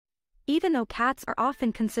Even though cats are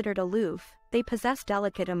often considered aloof, they possess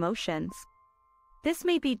delicate emotions. This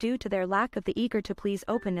may be due to their lack of the eager-to-please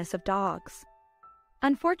openness of dogs.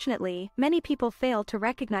 Unfortunately, many people fail to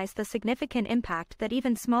recognize the significant impact that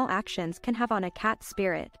even small actions can have on a cat's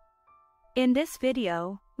spirit. In this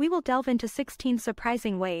video, we will delve into 16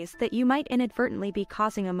 surprising ways that you might inadvertently be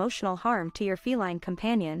causing emotional harm to your feline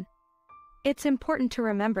companion. It's important to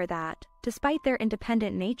remember that, despite their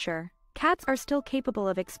independent nature, cats are still capable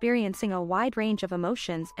of experiencing a wide range of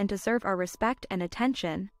emotions and deserve our respect and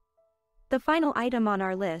attention. The final item on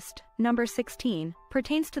our list, number 16,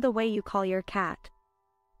 pertains to the way you call your cat.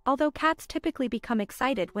 Although cats typically become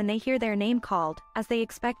excited when they hear their name called, as they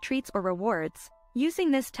expect treats or rewards,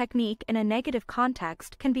 using this technique in a negative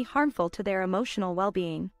context can be harmful to their emotional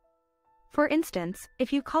well-being. For instance,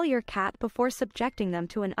 if you call your cat before subjecting them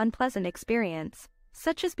to an unpleasant experience,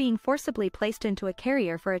 such as being forcibly placed into a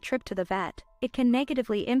carrier for a trip to the vet, it can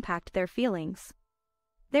negatively impact their feelings.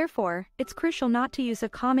 Therefore, it's crucial not to use a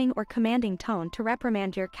calming or commanding tone to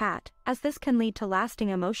reprimand your cat, as this can lead to lasting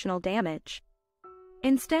emotional damage.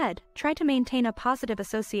 Instead, try to maintain a positive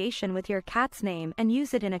association with your cat's name and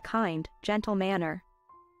use it in a kind, gentle manner.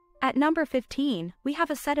 At number 15, we have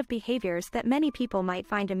a set of behaviors that many people might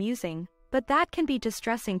find amusing, but that can be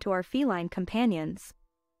distressing to our feline companions.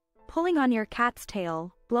 Pulling on your cat's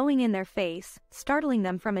tail, blowing in their face, startling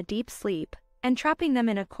them from a deep sleep, and trapping them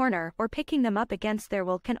in a corner or picking them up against their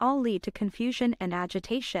will can all lead to confusion and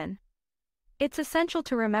agitation. It's essential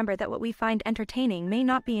to remember that what we find entertaining may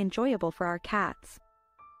not be enjoyable for our cats.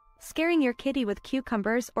 Scaring your kitty with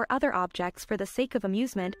cucumbers or other objects for the sake of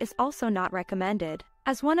amusement is also not recommended,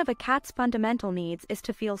 as one of a cat's fundamental needs is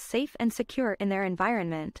to feel safe and secure in their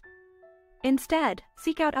environment. Instead,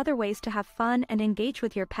 seek out other ways to have fun and engage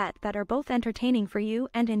with your pet that are both entertaining for you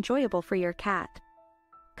and enjoyable for your cat.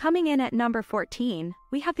 Coming in at number 14,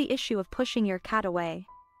 we have the issue of pushing your cat away.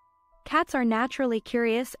 Cats are naturally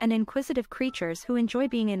curious and inquisitive creatures who enjoy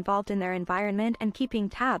being involved in their environment and keeping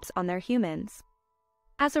tabs on their humans.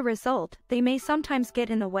 As a result, they may sometimes get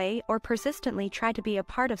in the way or persistently try to be a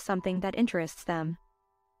part of something that interests them.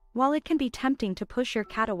 While it can be tempting to push your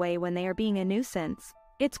cat away when they are being a nuisance,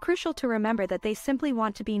 it's crucial to remember that they simply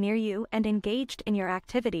want to be near you and engaged in your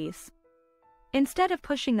activities. Instead of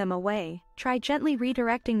pushing them away, try gently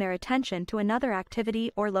redirecting their attention to another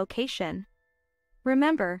activity or location.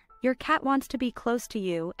 Remember, your cat wants to be close to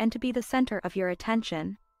you and to be the center of your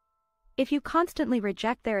attention. If you constantly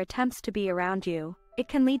reject their attempts to be around you, it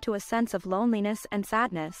can lead to a sense of loneliness and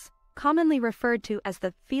sadness, commonly referred to as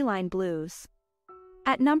the feline blues.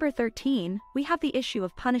 At number 13, we have the issue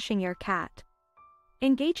of punishing your cat.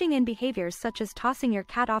 Engaging in behaviors such as tossing your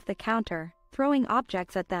cat off the counter, throwing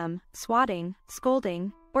objects at them, swatting,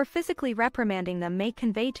 scolding, or physically reprimanding them may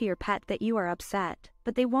convey to your pet that you are upset,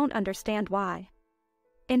 but they won't understand why.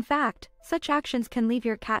 In fact, such actions can leave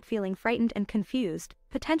your cat feeling frightened and confused,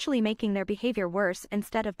 potentially making their behavior worse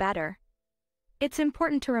instead of better. It's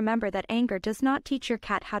important to remember that anger does not teach your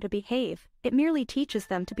cat how to behave, it merely teaches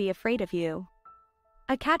them to be afraid of you.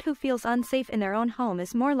 A cat who feels unsafe in their own home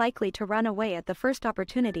is more likely to run away at the first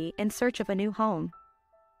opportunity in search of a new home.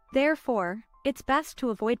 Therefore, it's best to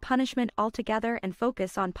avoid punishment altogether and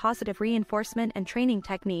focus on positive reinforcement and training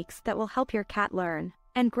techniques that will help your cat learn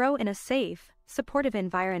and grow in a safe, supportive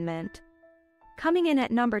environment. Coming in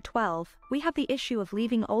at number 12, we have the issue of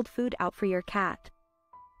leaving old food out for your cat.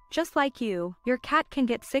 Just like you, your cat can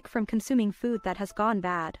get sick from consuming food that has gone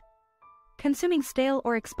bad. Consuming stale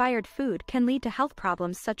or expired food can lead to health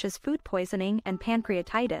problems such as food poisoning and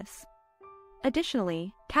pancreatitis.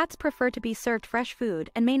 Additionally, cats prefer to be served fresh food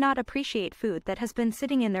and may not appreciate food that has been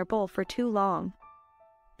sitting in their bowl for too long.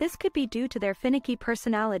 This could be due to their finicky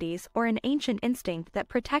personalities or an ancient instinct that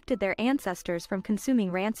protected their ancestors from consuming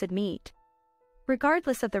rancid meat.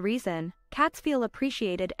 Regardless of the reason, cats feel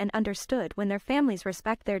appreciated and understood when their families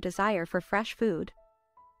respect their desire for fresh food.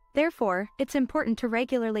 Therefore, it's important to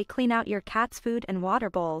regularly clean out your cat's food and water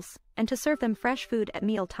bowls, and to serve them fresh food at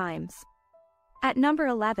meal times. At number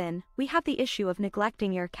 11, we have the issue of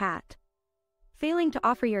neglecting your cat. Failing to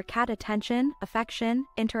offer your cat attention, affection,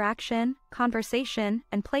 interaction, conversation,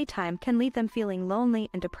 and playtime can leave them feeling lonely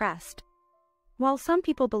and depressed. While some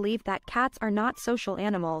people believe that cats are not social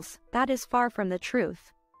animals, that is far from the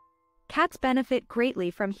truth. Cats benefit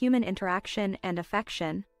greatly from human interaction and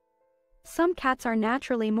affection. Some cats are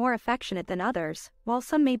naturally more affectionate than others, while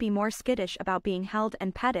some may be more skittish about being held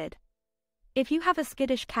and petted. If you have a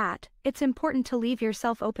skittish cat, it's important to leave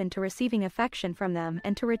yourself open to receiving affection from them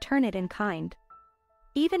and to return it in kind.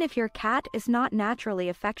 Even if your cat is not naturally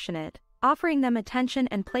affectionate, offering them attention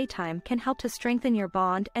and playtime can help to strengthen your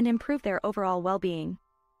bond and improve their overall well-being.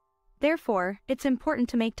 Therefore, it's important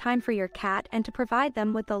to make time for your cat and to provide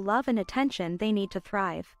them with the love and attention they need to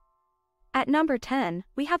thrive. At number 10,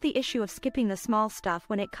 we have the issue of skipping the small stuff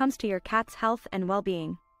when it comes to your cat's health and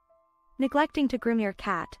well-being. Neglecting to groom your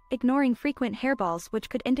cat, ignoring frequent hairballs which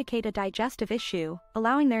could indicate a digestive issue,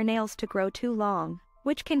 allowing their nails to grow too long,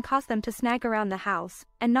 which can cause them to snag around the house,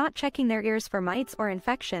 and not checking their ears for mites or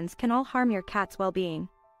infections can all harm your cat's well-being.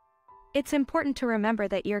 It's important to remember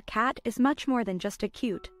that your cat is much more than just a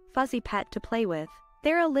cute, fuzzy pet to play with.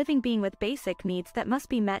 They're a living being with basic needs that must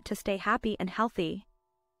be met to stay happy and healthy.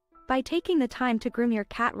 By taking the time to groom your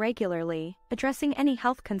cat regularly, addressing any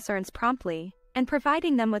health concerns promptly, and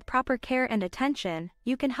providing them with proper care and attention,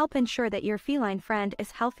 you can help ensure that your feline friend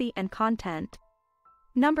is healthy and content.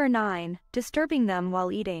 Number 9. Disturbing them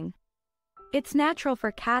while eating. It's natural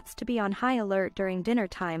for cats to be on high alert during dinner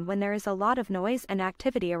time when there is a lot of noise and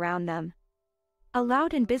activity around them. A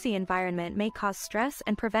loud and busy environment may cause stress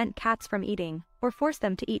and prevent cats from eating, or force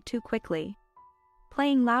them to eat too quickly.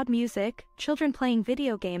 Playing loud music, children playing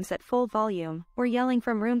video games at full volume, or yelling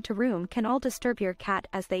from room to room can all disturb your cat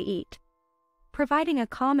as they eat. Providing a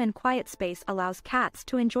calm and quiet space allows cats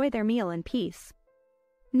to enjoy their meal in peace.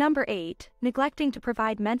 Number 8. Neglecting to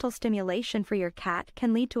provide mental stimulation for your cat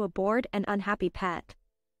can lead to a bored and unhappy pet.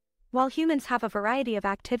 While humans have a variety of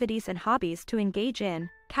activities and hobbies to engage in,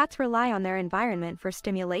 cats rely on their environment for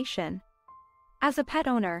stimulation. As a pet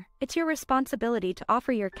owner, it's your responsibility to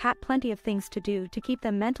offer your cat plenty of things to do to keep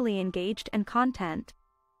them mentally engaged and content.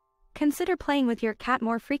 Consider playing with your cat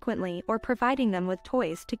more frequently or providing them with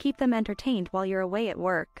toys to keep them entertained while you're away at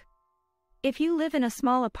work. If you live in a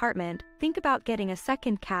small apartment, think about getting a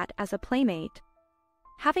second cat as a playmate.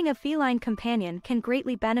 Having a feline companion can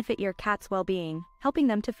greatly benefit your cat's well-being, helping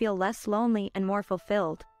them to feel less lonely and more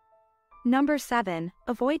fulfilled. Number 7.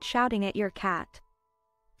 Avoid shouting at your cat.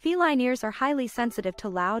 Feline ears are highly sensitive to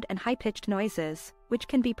loud and high-pitched noises, which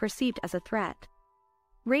can be perceived as a threat.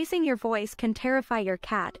 Raising your voice can terrify your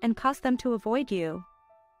cat and cause them to avoid you.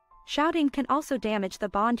 Shouting can also damage the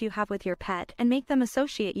bond you have with your pet and make them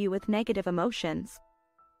associate you with negative emotions.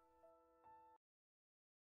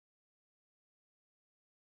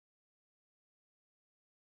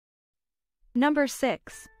 Number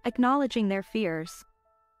 6. Acknowledging their fears.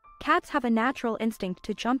 Cats have a natural instinct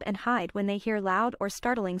to jump and hide when they hear loud or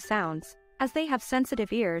startling sounds, as they have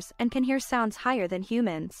sensitive ears and can hear sounds higher than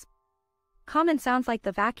humans. Common sounds like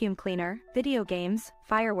the vacuum cleaner, video games,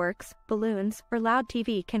 fireworks, balloons, or loud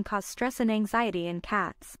TV can cause stress and anxiety in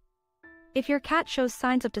cats. If your cat shows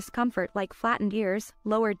signs of discomfort like flattened ears,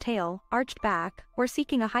 lowered tail, arched back, or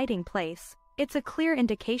seeking a hiding place, it's a clear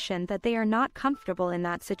indication that they are not comfortable in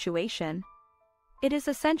that situation. It is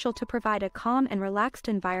essential to provide a calm and relaxed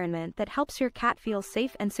environment that helps your cat feel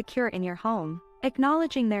safe and secure in your home,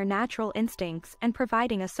 acknowledging their natural instincts and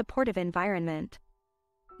providing a supportive environment.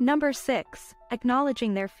 Number 6.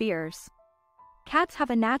 Acknowledging their fears. Cats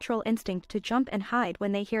have a natural instinct to jump and hide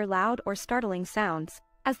when they hear loud or startling sounds,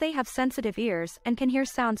 as they have sensitive ears and can hear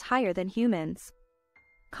sounds higher than humans.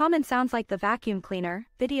 Common sounds like the vacuum cleaner,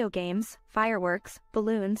 video games, fireworks,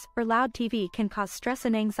 balloons, or loud TV can cause stress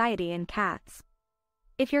and anxiety in cats.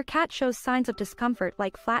 If your cat shows signs of discomfort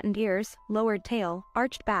like flattened ears, lowered tail,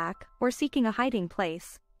 arched back, or seeking a hiding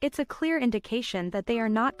place, it's a clear indication that they are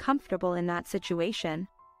not comfortable in that situation.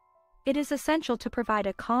 It is essential to provide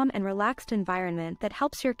a calm and relaxed environment that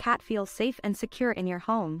helps your cat feel safe and secure in your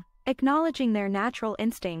home, acknowledging their natural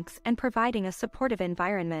instincts and providing a supportive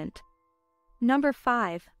environment. Number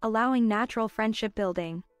 5. Allowing natural friendship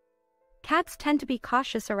building. Cats tend to be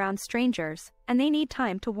cautious around strangers, and they need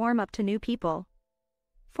time to warm up to new people.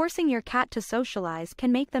 Forcing your cat to socialize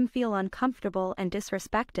can make them feel uncomfortable and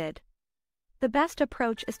disrespected. The best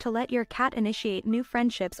approach is to let your cat initiate new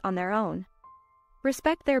friendships on their own.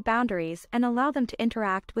 Respect their boundaries and allow them to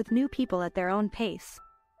interact with new people at their own pace.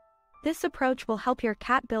 This approach will help your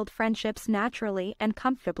cat build friendships naturally and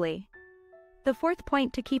comfortably. The fourth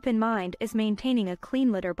point to keep in mind is maintaining a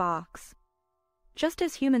clean litter box. Just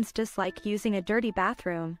as humans dislike using a dirty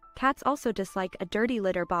bathroom, cats also dislike a dirty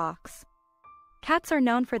litter box. Cats are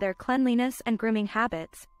known for their cleanliness and grooming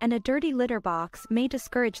habits, and a dirty litter box may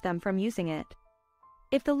discourage them from using it.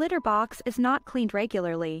 If the litter box is not cleaned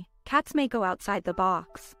regularly, cats may go outside the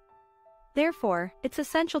box. Therefore, it's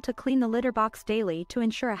essential to clean the litter box daily to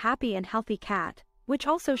ensure a happy and healthy cat, which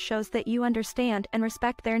also shows that you understand and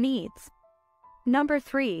respect their needs. Number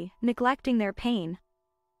 3. Neglecting their pain.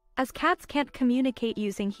 As cats can't communicate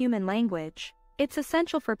using human language, it's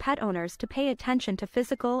essential for pet owners to pay attention to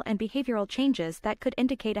physical and behavioral changes that could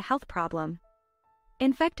indicate a health problem.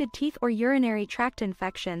 Infected teeth or urinary tract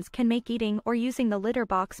infections can make eating or using the litter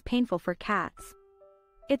box painful for cats.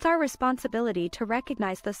 It's our responsibility to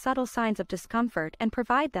recognize the subtle signs of discomfort and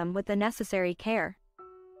provide them with the necessary care.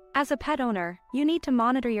 As a pet owner, you need to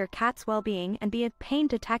monitor your cat's well-being and be a pain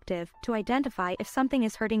detective to identify if something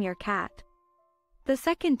is hurting your cat. The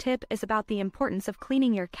second tip is about the importance of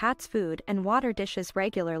cleaning your cat's food and water dishes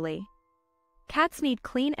regularly. Cats need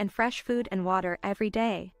clean and fresh food and water every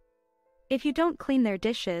day. If you don't clean their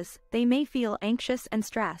dishes, they may feel anxious and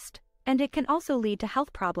stressed, and it can also lead to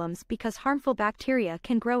health problems because harmful bacteria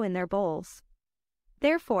can grow in their bowls.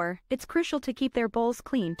 Therefore, it's crucial to keep their bowls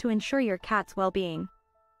clean to ensure your cat's well-being.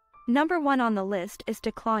 Number 1 on the list is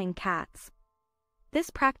declawing cats. This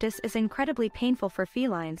practice is incredibly painful for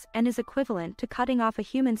felines and is equivalent to cutting off a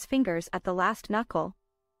human's fingers at the last knuckle.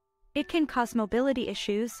 It can cause mobility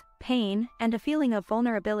issues, pain, and a feeling of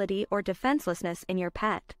vulnerability or defenselessness in your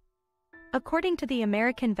pet. According to the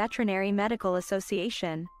American Veterinary Medical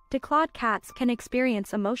Association, declawed cats can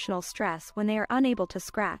experience emotional stress when they are unable to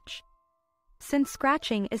scratch. Since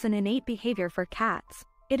scratching is an innate behavior for cats,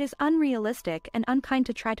 it is unrealistic and unkind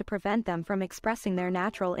to try to prevent them from expressing their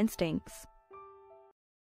natural instincts.